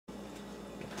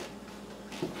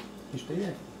You stay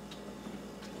there.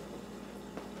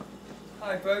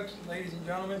 Hi folks, ladies and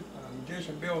gentlemen,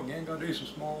 Magician Bill again, going to do some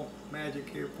small magic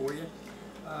here for you.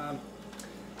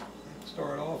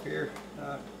 Start off here,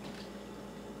 a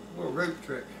little rope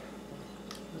trick.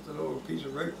 Just a little piece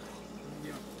of rope.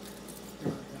 Here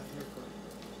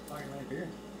for right here.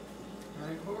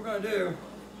 Alright, what we're going to do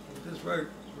with this rope,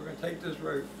 we're going to take this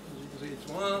rope, as you can see,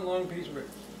 it's one long piece of rope.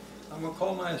 I'm going to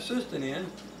call my assistant in,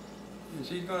 and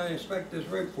she's going to inspect this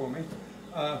rope for me.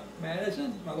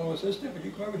 Madison, my little assistant, would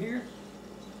you come over here?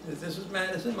 This is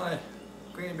Madison, my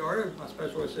granddaughter, my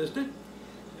special assistant.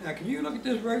 Now, can you look at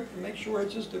this rope and make sure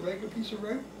it's just a regular piece of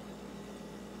rope?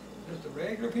 Just a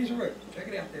regular piece of rope. Check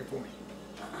it out there for me.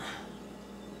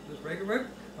 Just regular rope?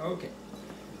 Okay.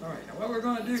 All right, now what we're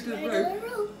going to do to this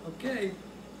rope, okay,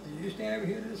 you stand over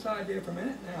here to the side there for a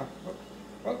minute. Now,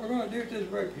 what we're going to do with this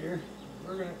rope here,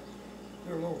 we're going to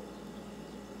do a little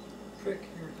trick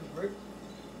here with this rope.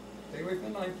 Stay away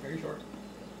from the knife, very sharp.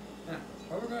 Now,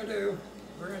 what we're going to do,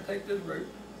 we're going to take this rope,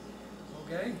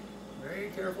 okay,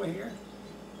 very carefully here.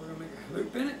 We're going to make a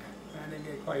loop in it, and then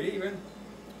get it quite even,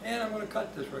 and I'm going to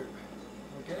cut this rope,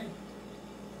 okay?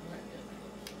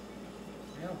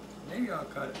 Now, maybe I'll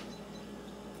cut it.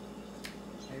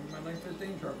 Maybe my knife is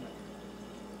ain't sharp enough.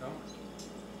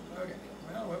 Don't. Okay,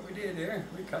 well, what we did there,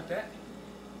 we cut that.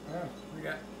 We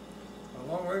got a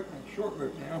long rope and a short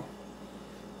rope now.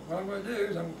 What I'm going to do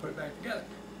is I'm going to put it back together.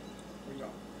 Here we go.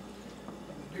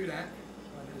 I'm going to do that.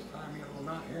 By this time, we got a little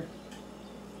knot here.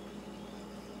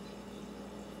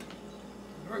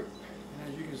 Rope.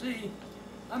 And as you can see,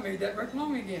 I made that rope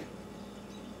long again.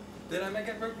 Did I make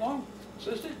that rope long,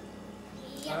 assistant?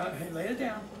 Yeah. Hey, lay it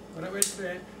down. When I went to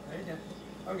bed, lay it down.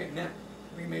 Okay, now,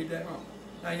 we made that long.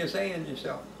 Now you're saying to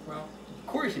yourself, well, of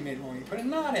course you made it long. You put a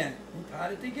knot in it. You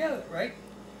tied it together, right?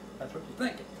 That's what you're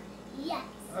thinking. Yes.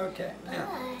 Okay, now,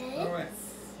 all right.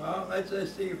 Well, let's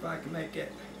just see if I can make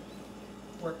it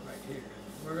work right here.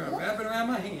 We're going to wrap it around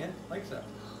my hand, like so.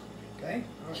 Okay?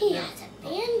 Right, he now, has a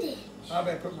bandage. I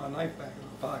better put my knife back in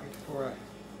my pocket before I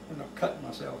end up cutting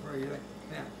myself or anything.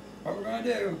 Now, what we're going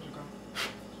to do is we're going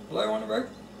to blow on the rope.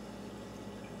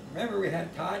 Remember, we had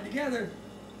it tied together.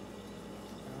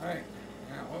 All right.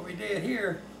 Now, what we did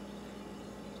here,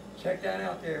 check that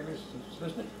out there, Mr.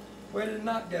 Assistant. Where did the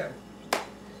knot go?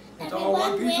 It's all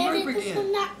one piece of rope again. Where did the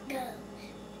knot go?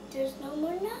 There's no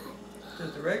more knot.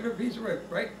 Just a regular piece of rope,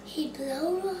 right? He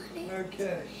blew on it.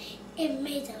 Okay. It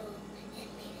made it go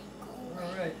away.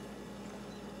 All right.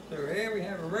 So here we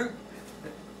have a rope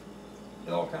that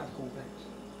did all kinds of cool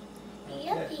things. Okay.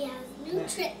 Yep, he has new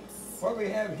tricks. What we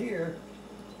have here,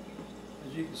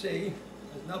 as you can see,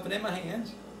 there's nothing in my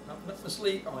hands, nothing but the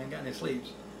sleeve. Oh, I ain't got any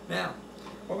sleeves. Now,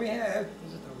 what we have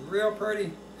is just a real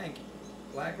pretty hanky.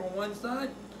 Black on one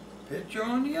side, picture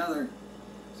on the other.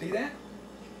 See that?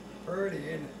 Pretty,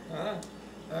 isn't it? Huh?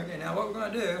 Okay, now what we're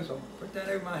going to do is I'll put that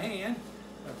over my hand,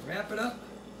 I'll wrap it up,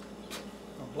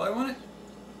 I'll blow on it,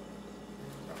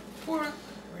 pour it.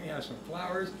 We have some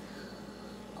flowers.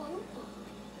 Oh.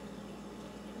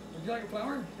 Would you like a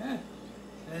flower? Yeah.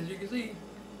 And as you can see,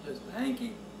 just a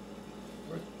hanky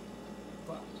with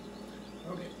flowers.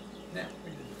 Okay, now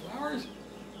we did the flowers.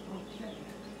 Okay.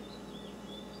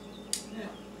 Now,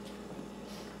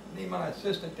 need my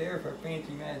assistant there for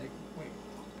fancy magic. Wait,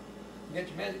 you got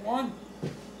your magic wand?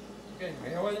 Okay,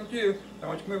 well, what don't you? I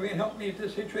want you to come over here and help me with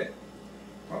this here trick.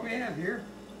 What we have here,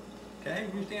 okay,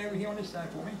 you stand over here on this side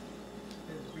for me,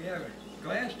 is we have a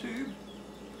glass tube,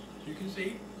 you can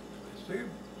see, glass tube,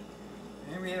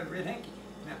 and we have a red hanky.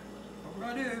 Now, what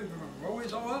we're going to do is we're going to roll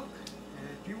this all up, and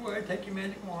if you would, take your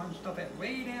magic wand and stuff that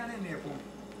way down in there for me.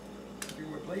 If you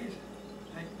would, please.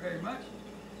 Thank you very much.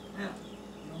 Now,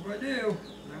 what I'm going to do is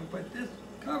I'm going to put this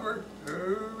cover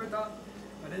over the top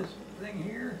of this thing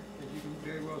here, as you can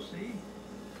very well see.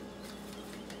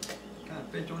 Kind of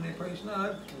fits on there pretty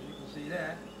snug, as you can see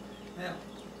that. Now,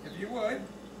 if you would,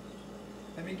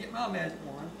 let me get my magic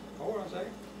wand. Hold on a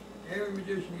second. Every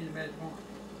magician needs a magic wand.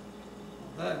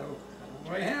 Although, I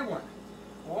don't really have one.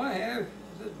 All I have is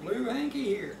this blue hanky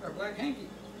here, or black hanky.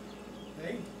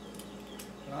 See?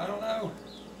 So I don't know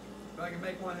if I can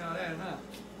make one out of that or not.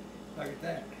 Look at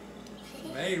that.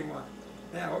 Made one.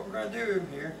 Now what we're going to do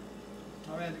here,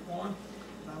 my magic wand,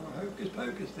 I'm going to hocus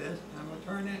pocus this, and I'm going to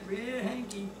turn that red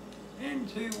hanky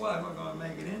into what am I going to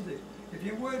make it into? If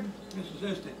you would, Mr.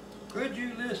 Assistant, could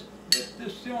you lift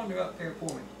this cylinder up there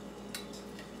for me?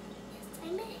 Yes,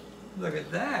 I may. Look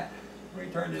at that. We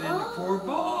turned it into 4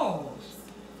 balls.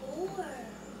 4.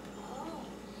 Oh.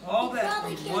 All that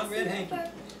from one red hanky.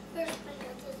 First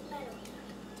because it's metal.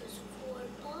 There's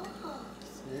 4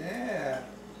 balls. Yeah.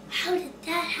 How did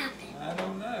that happen? I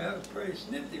don't know. That was pretty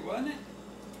snifty, wasn't it?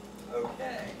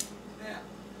 Okay, now,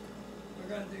 we're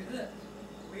going to do this.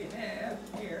 We have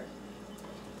here,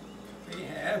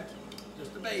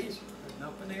 just the base. There's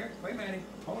nothing there. Wait a minute.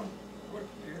 Hold on. Hold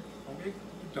here.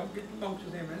 Don't get the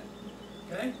bunches there a minute.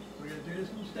 Okay? We're going to do this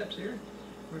in steps here.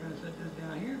 We're going to set this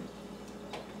down here.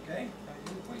 Okay? Right,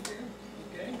 do the point there.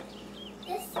 Okay?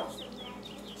 This is a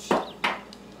magic sheet.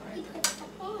 Alright. You put stuff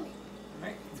on it.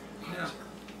 Alright. Now,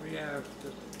 we have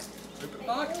the open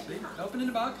box. See? Open in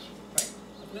the box. Right?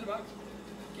 Open in the box.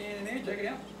 Get in there. Check it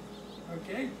out.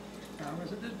 Okay? Now I'm going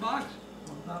to set this box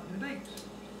on top of the base.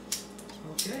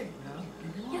 Okay, now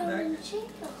keep your arm You're back.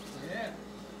 Chico. Yeah.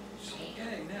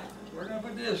 Okay, now we're gonna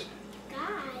put this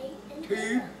Guy and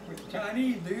tube with the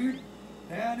Chinese dude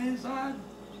down inside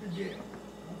the jail.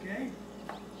 Okay?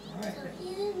 Alright. So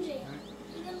he's in jail.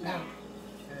 He's in Now,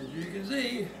 bad. as you can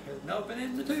see, there's nothing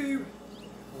in the tube.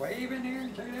 Wave in there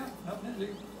and check it out. Nothing in the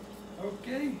tube.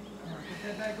 Okay, I'm gonna put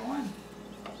that back on.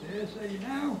 Just so you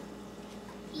know.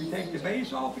 We He's take in the jail.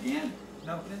 base off again.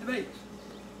 Nothing in the base.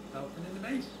 Nothing in the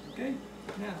base. Okay?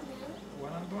 Now, No.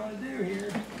 what I'm going to do here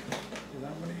is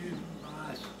I'm going to use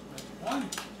my one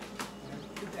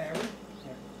cadaver.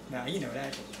 Now, you know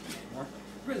that doesn't work anymore.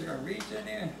 We're just going to reach in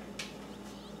there.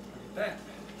 Look at that.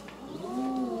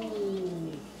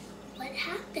 Oh. What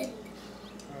happened?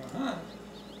 Uh-huh.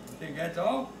 You think that's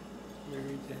all? We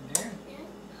reach in there.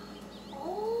 Yeah.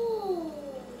 Oh,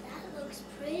 that looks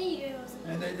pretty, girls.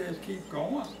 And they just keep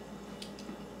going.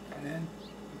 And then,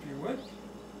 if you would,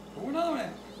 pull it on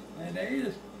it. And they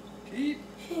just keep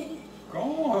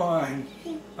going.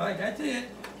 All right, that's it.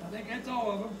 I think that's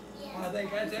all of them. I think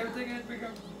that's everything that we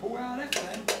can pull out of that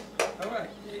thing. All right,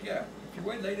 there you go. If you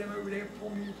would, lay them over there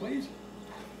for me, please.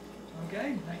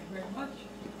 Okay, thank you very much.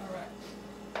 All right.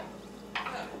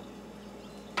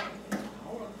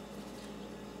 Hold on.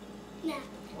 Now,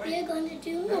 Wait. we're going to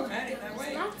do No, more. Maddie, now There's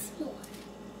wait. lots more.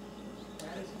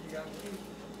 Madison, you got me.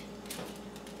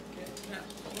 Okay,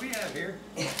 now, we have here,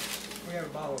 we have a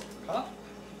bottle of pop.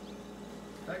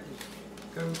 That is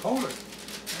Coca-Cola.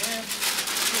 And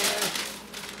we have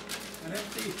an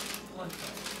empty lunch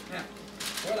bag. Now,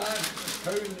 what I'm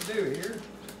proposing to do here,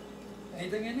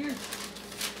 anything in here?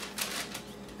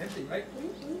 Empty, right?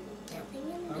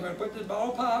 Mm-hmm. I'm going to put this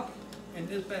bottle of pop in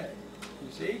this bag.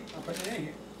 You see? I'm putting it in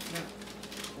here. Now,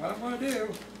 what I'm going to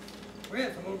do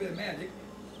with a little bit of magic,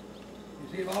 you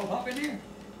see the bottle of pop in here?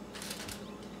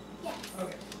 Yes.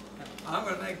 Okay. Now, I'm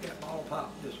going to make that bottle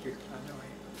pop disappear. I know I am.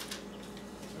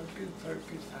 Focus,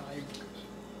 hocus.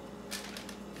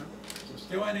 It's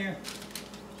still in there.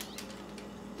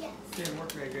 Yes. Didn't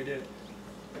work very good, did it?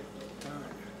 All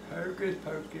right. Hocus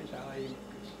pocus, hocus.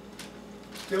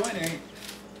 Still in there.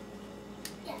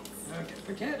 Yes. Okay.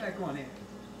 Put your hat back on there.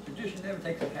 Magician never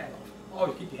takes his hat off.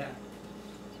 Always keep your hat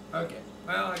on. Okay.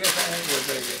 Well, I guess that ain't work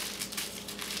very good.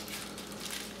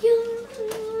 You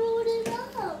rolled it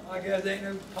up. I guess there ain't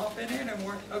no pop in there no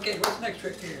more. Okay, what's the next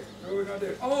trick here? What are we gonna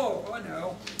do? Oh, I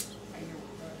know. I know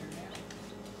what we're gonna do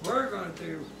now. We're gonna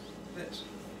do this.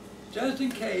 Just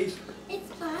in case,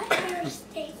 It's my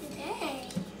birthday today.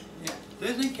 yeah,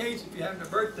 just in case if you're having a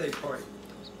birthday party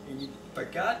and you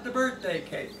forgot the birthday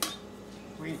cake,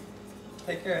 we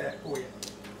take care of that for you.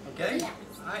 Okay? Yes.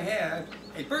 I have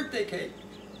a birthday cake.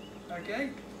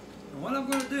 Okay? And what I'm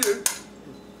gonna do is,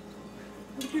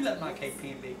 would you let my cake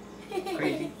pan be?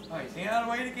 Crazy. All right, stand out of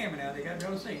the way of the camera now. They got to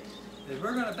be able to see. Is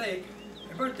we're going to bake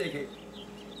a birthday cake.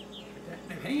 Put that in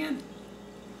the pan.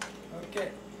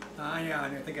 Okay. I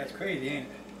think that's crazy, ain't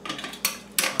it?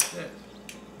 Like this.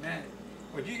 Magic.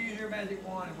 Would you use your magic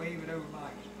wand and wave it over my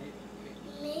cake?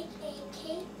 Make a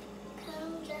cake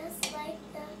come just like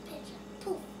the picture.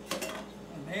 Poof.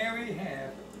 And there we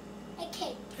have A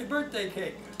cake. a birthday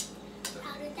cake.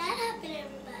 How did that happen,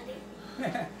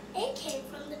 everybody? It came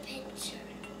from the picture.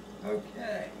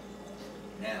 Okay.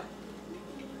 Now,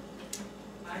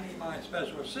 I need my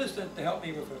special assistant to help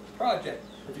me with a project.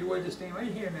 If you would just stand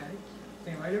right here, Maddie.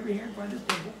 Stand right over here in front of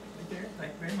this table. Right there.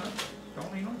 Thank you very much.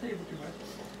 Don't lean on the table too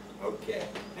much. Okay.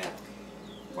 Now,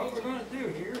 what we're going to do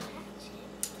here.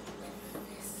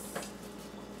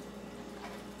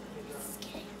 This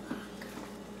cake lock.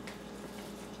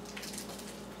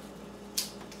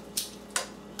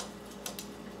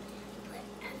 Put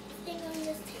everything on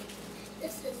this table.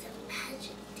 This is a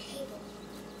magic table.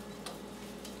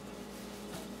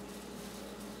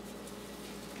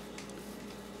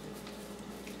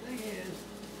 The thing is,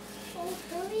 Oh,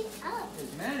 hurry up.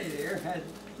 Maddie there has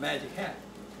a magic hat.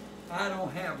 I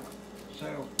don't have one.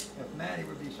 So if Maddie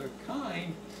would be so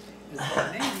kind as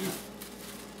to maybe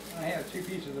I have 2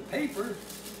 pieces of paper,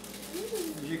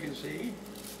 as you can see,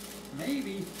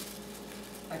 maybe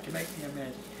I can make me a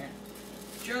magic hat.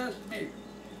 Just maybe.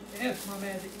 F my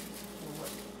magic will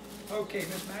work. Okay,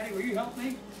 Miss Maddie, will you help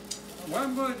me? What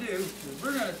I'm going to do is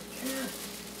we're going to tear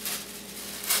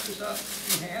this up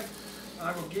in half.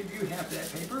 I will give you half of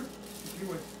that paper, if you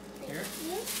would. Here.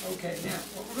 Okay, now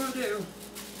what we're going to do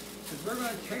is we're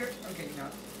going to tear it. Okay, now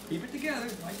keep it together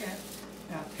like that.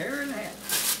 Now tear it in half.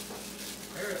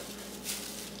 Tear it up.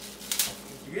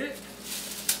 Did you get it?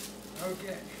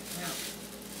 Okay, now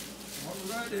what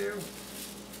we're going to do is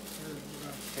we're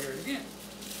going to tear it again.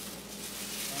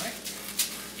 Alright?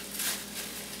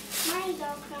 Mine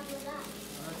don't come with that.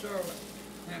 That's all right.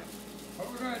 Now, what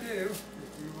we're going to do is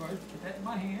we would put that in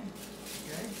my hand.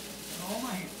 Okay? In all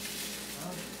my hands.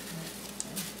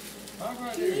 What I'm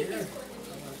going to do here, I'm going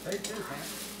to take this hat.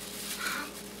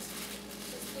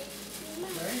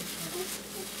 Okay?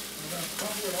 We're going to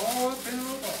crumble it all up in a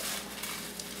little ball.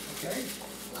 Okay?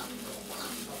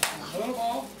 A little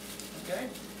ball. Okay?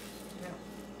 Now,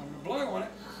 I'm going to blow on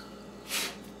it.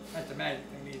 That's the magic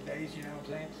thing these days, you know what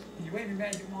I'm saying? Can you wave your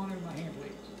magic wand over my hand,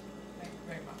 please? Thank you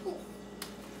very much.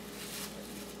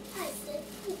 I said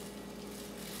poof.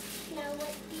 Now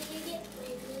what do you get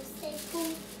when you say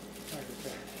poof? Like I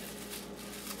said.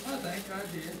 I think I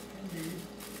did, indeed.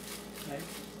 Make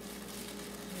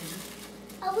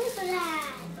A wizard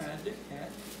hat. a magic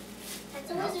hat. That's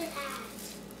a wizard hat.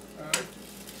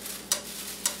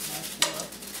 Nice one.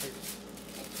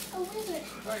 A wizard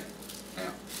hat. Right.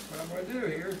 Now, what I'm going to do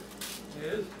here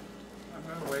is I'm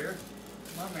going to wear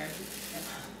my magic hat.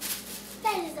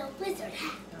 That is a wizard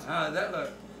hat. Now, how does that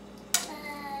look?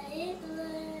 It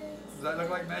looks... Does that look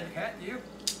like a magic hat to you?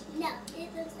 No, it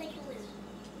looks like a wizard.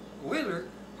 A wizard?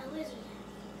 A wizard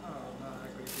hat. Oh, no, I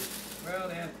agree. Well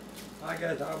then, I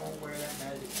guess I won't wear that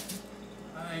magic hat.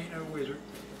 I ain't no wizard.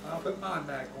 I'll put mine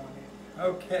back on there.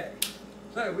 Okay.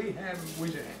 So we have a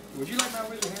wizard hat. Would you like my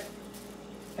wizard hat?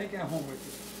 Take that home with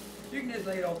you. You can just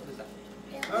lay it off to the side.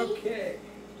 Really? Okay.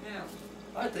 Now,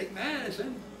 I think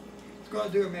Madison is going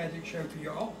to do a magic show for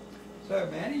y'all. So,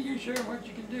 Maddie, you show them what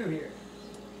you can do here.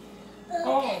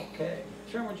 Okay. Okay.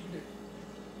 Show them what you can do.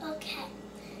 Okay.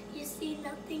 You see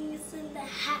nothing is in the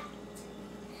hat.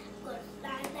 I'm going to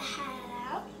find the hat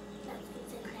out.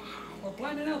 Nothing's in the hat. Well,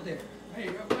 plant it out there. There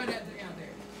you go. Plant that thing out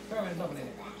there. Throw in something in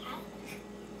The it. hat.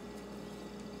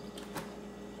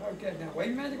 Okay. Now, wave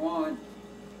your magic wand.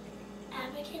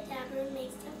 Abracadabra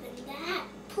makes stuff in the hat.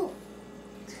 Poof.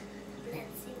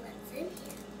 Let's see what's in here.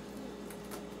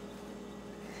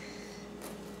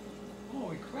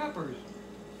 Holy crappers.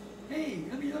 Hey,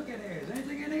 let me look in there. Is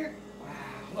anything in there?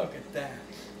 Wow, look at that.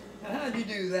 Now, how did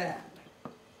you do that?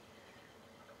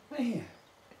 Man.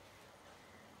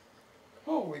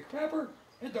 Holy crapper.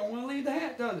 It don't want to leave the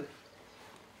hat, does it?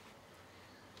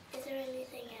 Is there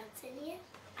anything else in here?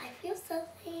 I feel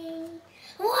something.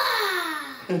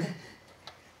 Wow!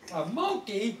 A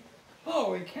monkey?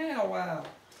 Holy cow, wow.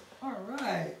 All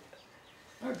right.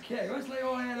 Okay, let's lay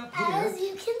all that up here. As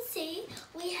you can see,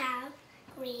 we have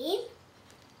green,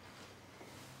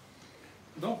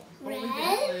 Don't leave Red.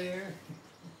 that there.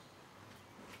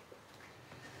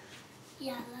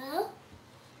 yellow,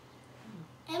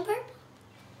 and purple.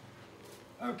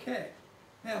 Okay.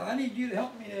 Now, I need you to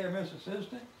help me there, Miss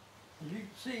Assistant. As you can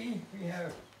see, we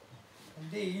have,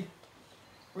 indeed,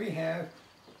 we have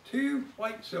 2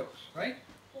 white silks, right?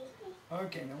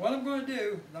 Okay, now what I'm going to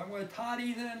do is I'm going to tie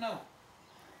these in a knot.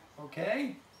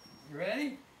 Okay? You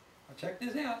ready? Now check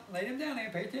this out. Lay them down there.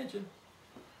 Pay attention.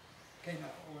 Okay, now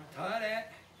we're going to tie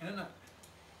that in a knot.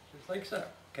 Just like so.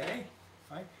 Okay?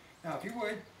 All right? Now, if you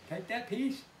would, take that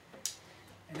piece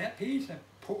and that piece and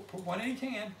put one in each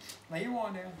hand. Lay your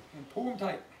wand down and pull them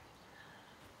tight.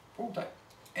 Pull them tight.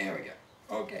 There we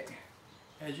go. Okay.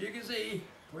 As you can see,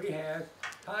 we have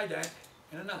tied that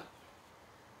in a knot.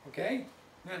 Okay?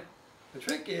 Now, the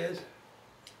trick is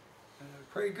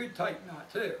a pretty good tight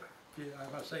knot too, if I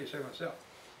must say so myself.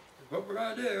 What we're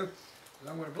going to do is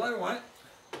I'm going to blow on it.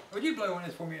 Would you blow on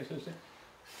this for me, assistant?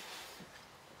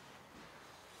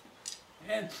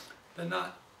 And the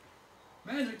knot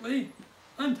magically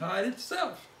untied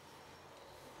itself.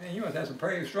 Man, you must have some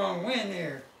pretty strong wind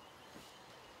there.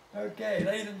 Okay,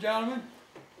 ladies and gentlemen,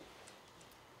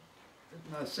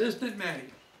 my assistant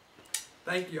Maddie.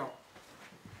 Thank y'all.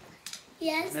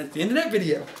 Yes. And that's the end of that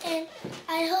video. And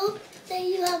I hope that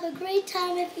you have a great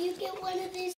time if you get one of these.